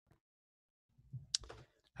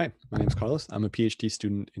Hi, my name is Carlos. I'm a PhD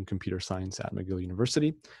student in computer science at McGill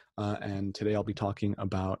University, and today I'll be talking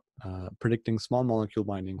about predicting small molecule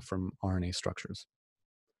binding from RNA structures.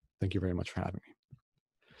 Thank you very much for having me.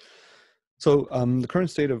 So the current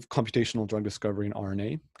state of computational drug discovery in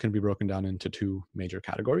RNA can be broken down into two major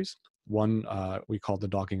categories. One we call the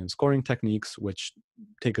docking and scoring techniques, which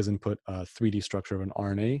take as input a 3D structure of an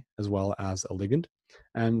RNA as well as a ligand,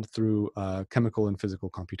 and through chemical and physical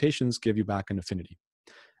computations give you back an affinity.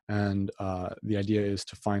 And the idea is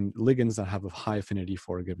to find ligands that have a high affinity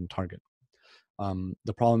for a given target.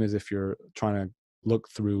 The problem is if you're trying to look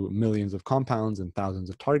through millions of compounds and thousands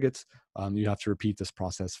of targets, you have to repeat this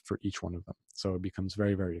process for each one of them. So it becomes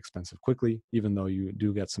very, very expensive quickly, even though you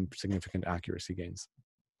do get some significant accuracy gains.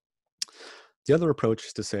 The other approach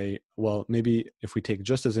is to say, well, maybe if we take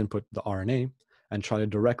just as input the RNA and try to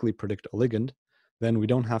directly predict a ligand, then we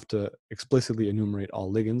don't have to explicitly enumerate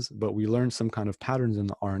all ligands, but we learn some kind of patterns in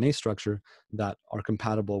the RNA structure that are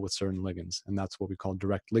compatible with certain ligands. And that's what we call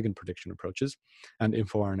direct ligand prediction approaches. And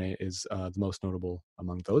InfoRNA is the most notable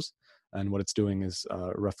among those. And what it's doing is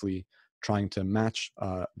roughly trying to match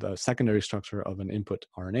the secondary structure of an input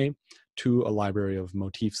RNA to a library of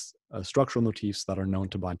motifs, structural motifs that are known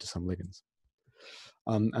to bind to some ligands.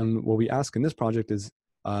 And what we ask in this project is,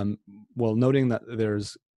 well, noting that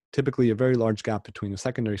there's typically a very large gap between the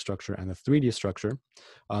secondary structure and the 3D structure,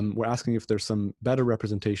 we're asking if there's some better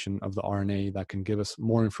representation of the RNA that can give us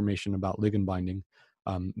more information about ligand binding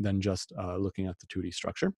than just looking at the 2D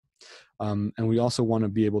structure. And we also want to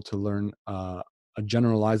be able to learn a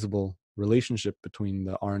generalizable relationship between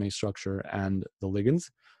the RNA structure and the ligands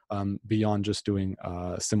beyond just doing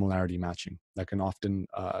similarity matching that can often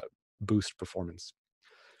boost performance.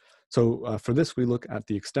 So for this, we look at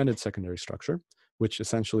the extended secondary structure, which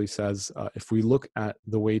essentially says if we look at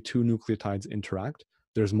the way two nucleotides interact,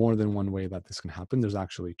 there's more than one way that this can happen. There's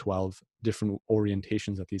actually 12 different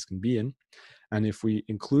orientations that these can be in. And if we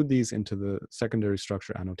include these into the secondary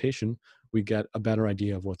structure annotation, we get a better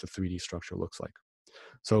idea of what the 3D structure looks like.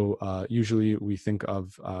 So usually we think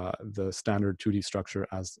of the standard 2D structure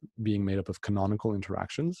as being made up of canonical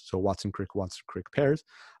interactions, so Watson-Crick pairs,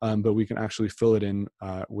 but we can actually fill it in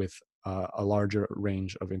with a larger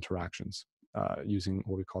range of interactions using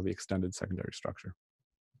what we call the extended secondary structure.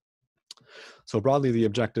 So broadly, the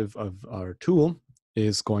objective of our tool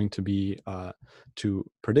is going to be to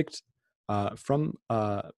predict from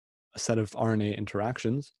a set of RNA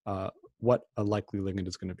interactions what a likely ligand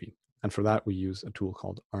is going to be. And for that, we use a tool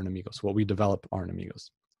called RNamigos. Well, we develop RNamigos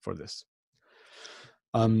for this.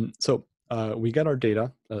 So we get our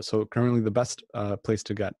data. So currently the best place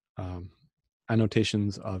to get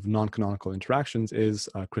annotations of non-canonical interactions is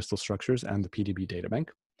crystal structures and the PDB databank.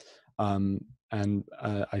 And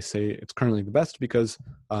I say it's currently the best because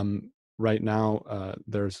right now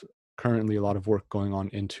there's currently a lot of work going on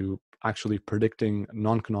into actually predicting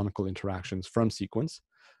non-canonical interactions from sequence.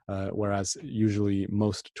 Whereas usually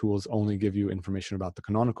most tools only give you information about the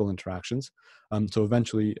canonical interactions. So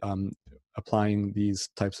eventually applying these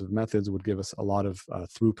types of methods would give us a lot of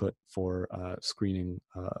throughput for screening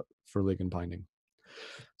for ligand binding.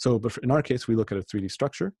 So but in our case, we look at a 3D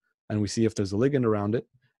structure and we see if there's a ligand around it.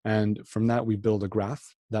 And from that, we build a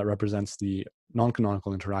graph that represents the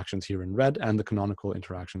non-canonical interactions here in red and the canonical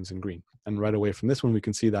interactions in green. And right away from this one, we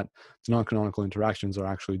can see that the non-canonical interactions are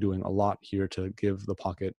actually doing a lot here to give the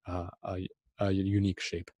pocket a unique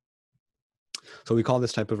shape. So we call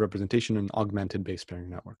this type of representation an augmented base pairing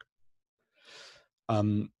network.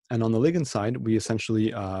 And on the ligand side, we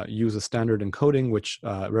essentially use a standard encoding which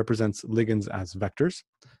represents ligands as vectors.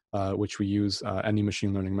 Which we use, any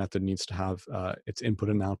machine learning method needs to have its input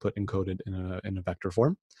and output encoded in a vector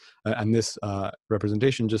form. And this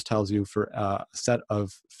representation just tells you for a set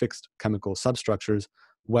of fixed chemical substructures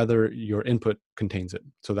whether your input contains it.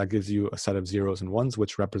 So that gives you a set of zeros and ones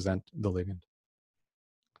which represent the ligand.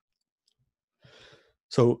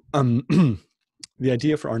 So the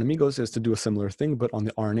idea for RNamigos is to do a similar thing, but on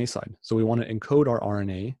the RNA side. So we want to encode our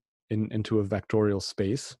RNA into a vectorial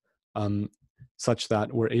space such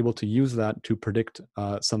that we're able to use that to predict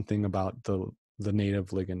something about the native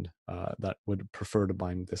ligand that would prefer to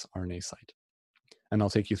bind this RNA site. And I'll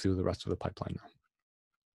take you through the rest of the pipeline now.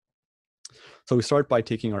 So we start by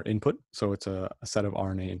taking our input. So it's a set of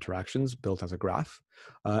RNA interactions built as a graph.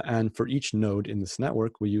 And for each node in this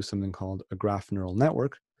network, we use something called a graph neural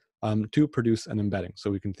network to produce an embedding. So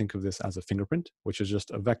we can think of this as a fingerprint, which is just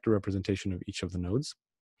a vector representation of each of the nodes.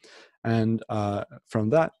 And from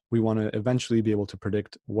that, we want to eventually be able to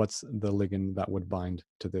predict what's the ligand that would bind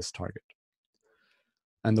to this target.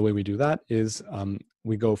 And the way we do that is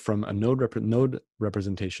we go from a node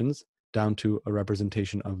representations down to a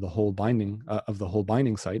representation of the whole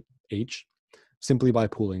binding site, H, simply by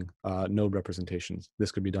pooling node representations.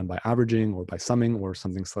 This could be done by averaging or by summing or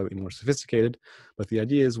something slightly more sophisticated. But the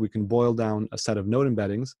idea is we can boil down a set of node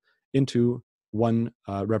embeddings into one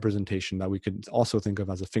representation that we could also think of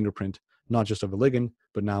as a fingerprint, not just of a ligand,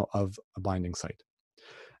 but now of a binding site.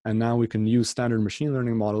 And now we can use standard machine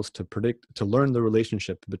learning models to learn the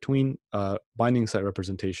relationship between binding site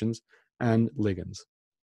representations and ligands.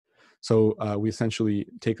 So we essentially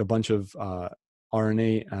take a bunch of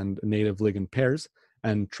RNA and native ligand pairs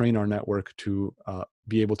and train our network to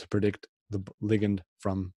be able to predict the ligand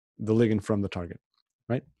from the target,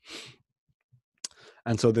 right?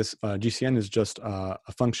 And so this GCN is just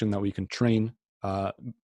a function that we can train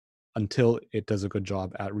until it does a good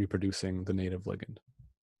job at reproducing the native ligand.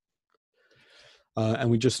 And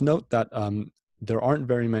we just note that there aren't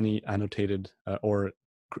very many annotated or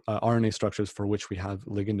RNA structures for which we have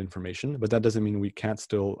ligand information, but that doesn't mean we can't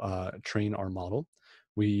still train our model.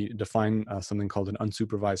 We define something called an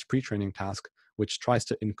unsupervised pre-training task, which tries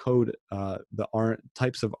to encode the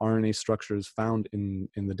types of RNA structures found in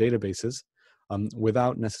the databases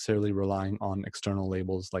without necessarily relying on external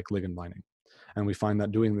labels like ligand binding. And we find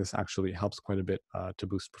that doing this actually helps quite a bit to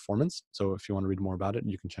boost performance. So if you want to read more about it,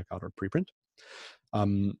 you can check out our preprint.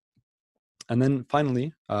 And then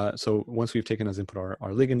finally, so once we've taken as input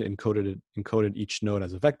our ligand, encoded each node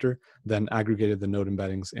as a vector, then aggregated the node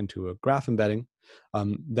embeddings into a graph embedding,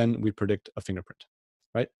 then we predict a fingerprint,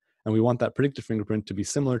 right? And we want that predicted fingerprint to be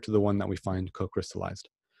similar to the one that we find co-crystallized.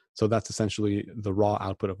 So that's essentially the raw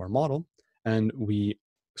output of our model. And we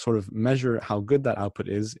sort of measure how good that output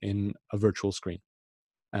is in a virtual screen.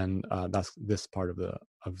 And that's this part of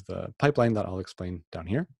the pipeline that I'll explain down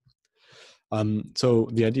here. So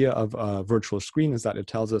the idea of a virtual screen is that it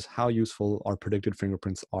tells us how useful our predicted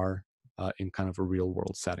fingerprints are in kind of a real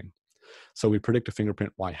world setting. So we predict a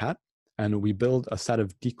fingerprint Y hat, and we build a set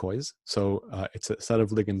of decoys. So it's a set of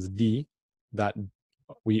ligands D that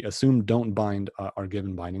we assume don't bind our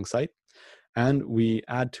given binding site. And we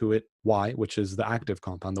add to it Y, which is the active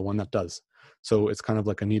compound, the one that does. So it's kind of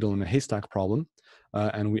like a needle in a haystack problem.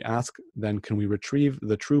 And we ask then, can we retrieve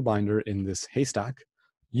the true binder in this haystack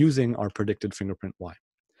using our predicted fingerprint Y?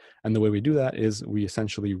 And the way we do that is we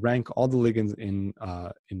essentially rank all the ligands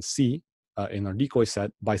in C, in our decoy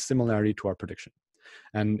set, by similarity to our prediction.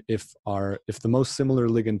 And if the most similar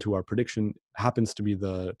ligand to our prediction happens to be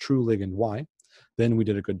the true ligand Y, then we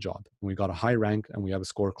did a good job. And we got a high rank and we have a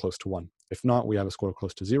score close to 1. If not, we have a score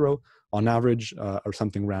close to 0. On average, or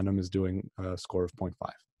something random is doing a score of 0.5.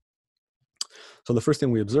 So the first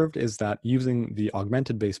thing we observed is that using the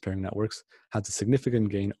augmented base pairing networks has a significant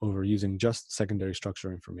gain over using just secondary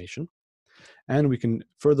structure information. And we can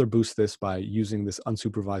further boost this by using this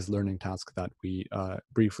unsupervised learning task that we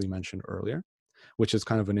briefly mentioned earlier, which is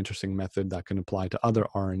kind of an interesting method that can apply to other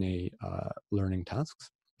RNA learning tasks.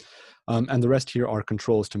 And the rest here are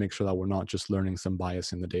controls to make sure that we're not just learning some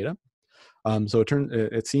bias in the data. So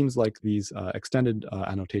it seems like these extended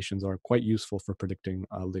annotations are quite useful for predicting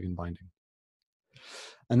ligand binding.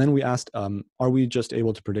 And then we asked, are we just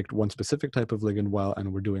able to predict one specific type of ligand well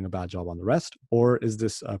and we're doing a bad job on the rest? Or is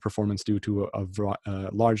this performance due to a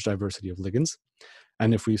large diversity of ligands?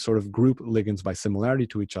 And if we sort of group ligands by similarity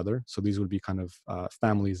to each other, so these would be kind of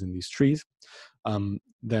families in these trees,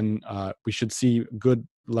 then we should see good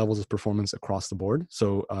levels of performance across the board.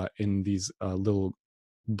 So in these little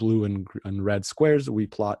blue and red squares, we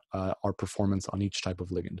plot our performance on each type of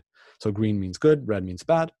ligand. So green means good, red means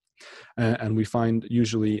bad. And we find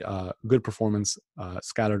usually good performance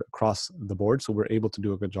scattered across the board. So we're able to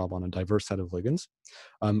do a good job on a diverse set of ligands.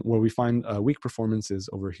 Where we find weak performance is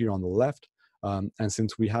over here on the left. And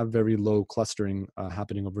since we have very low clustering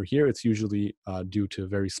happening over here, it's usually due to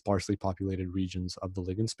very sparsely populated regions of the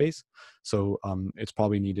ligand space. So it's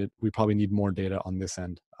probably needed. We probably need more data on this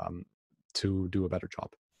end to do a better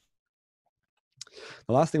job.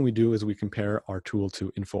 The last thing we do is we compare our tool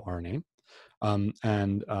to InfoRNA.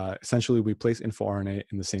 And essentially, we place InfoRNA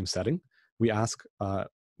in the same setting. We ask,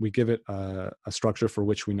 we give it a structure for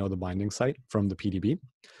which we know the binding site from the PDB.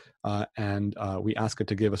 And we ask it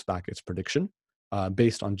to give us back its prediction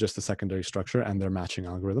based on just the secondary structure and their matching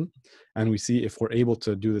algorithm. And we see if we're able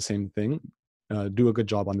to do the same thing, do a good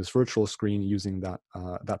job on this virtual screen using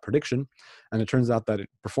that prediction. And it turns out that it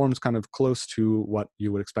performs kind of close to what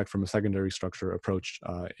you would expect from a secondary structure approach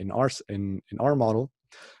in our model.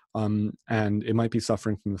 And it might be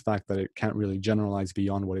suffering from the fact that it can't really generalize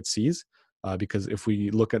beyond what it sees. Because if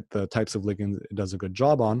we look at the types of ligands it does a good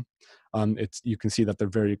job on, you can see that they're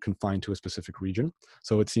very confined to a specific region.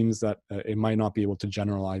 So it seems that it might not be able to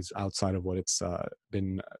generalize outside of what it's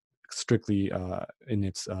been strictly in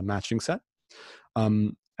its matching set.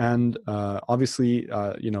 Obviously,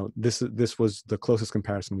 this was the closest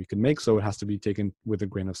comparison we could make, so it has to be taken with a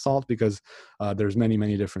grain of salt, because there's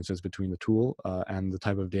many differences between the tool and the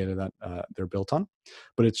type of data that they're built on.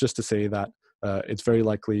 But it's just to say that it's very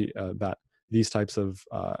likely that these types of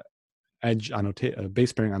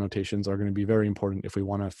base pairing annotations are going to be very important if we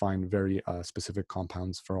want to find very specific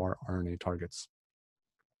compounds for our RNA targets.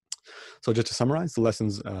 So just to summarize, the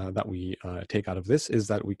lessons that we take out of this is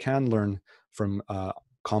that we can learn from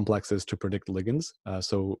complexes to predict ligands.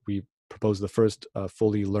 So we propose the first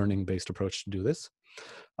fully learning-based approach to do this.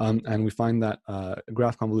 And we find that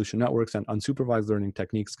graph convolution networks and unsupervised learning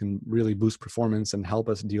techniques can really boost performance and help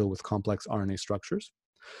us deal with complex RNA structures.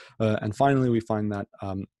 And finally, we find that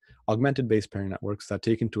augmented base pairing networks that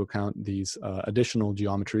take into account these additional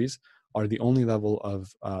geometries are the only level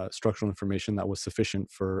of structural information that was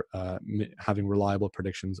sufficient for having reliable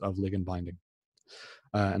predictions of ligand binding.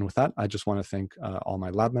 And with that, I just want to thank all my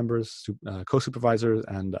lab members, co-supervisors,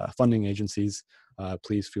 and funding agencies.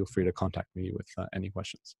 Please feel free to contact me with any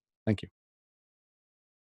questions. Thank you.